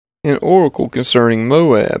An oracle concerning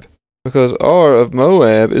Moab, because Ar of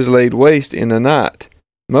Moab is laid waste in a night.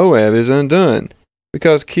 Moab is undone,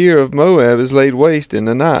 because Kir of Moab is laid waste in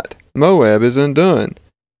the night. Moab is undone.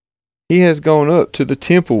 He has gone up to the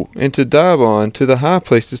temple, and to Dibon, to the high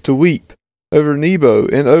places to weep. Over Nebo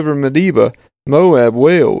and over Medeba Moab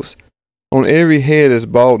wails. On every head is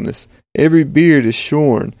baldness, every beard is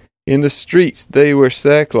shorn. In the streets they wear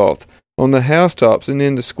sackcloth. On the housetops and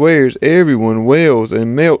in the squares everyone wails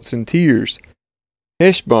and melts in tears.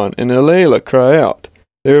 Heshbon and Elealeh cry out.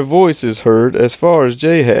 Their voice is heard as far as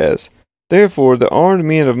Jahaz. Therefore the armed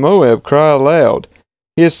men of Moab cry aloud.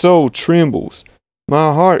 His soul trembles.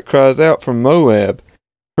 My heart cries out from Moab.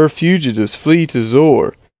 Her fugitives flee to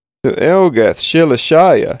Zor, to Elgath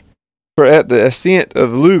Shelishiah. For at the ascent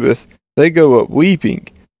of Lubath they go up weeping.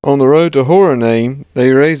 On the road to Horonaim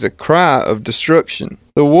they raise a cry of destruction.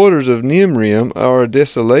 The waters of Nimrim are a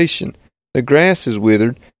desolation. The grass is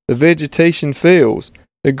withered, the vegetation fails,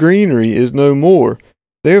 the greenery is no more.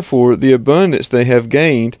 Therefore the abundance they have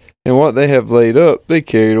gained, and what they have laid up, they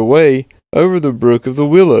carried away over the brook of the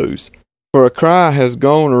willows. For a cry has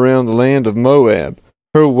gone around the land of Moab.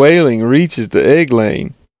 Her wailing reaches to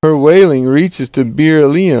Eglaim. Her wailing reaches to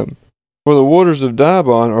Beer-Elim. For the waters of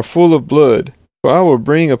Dibon are full of blood. For I will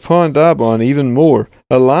bring upon Dibon even more,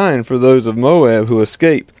 a line for those of Moab who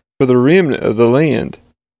escape, for the remnant of the land.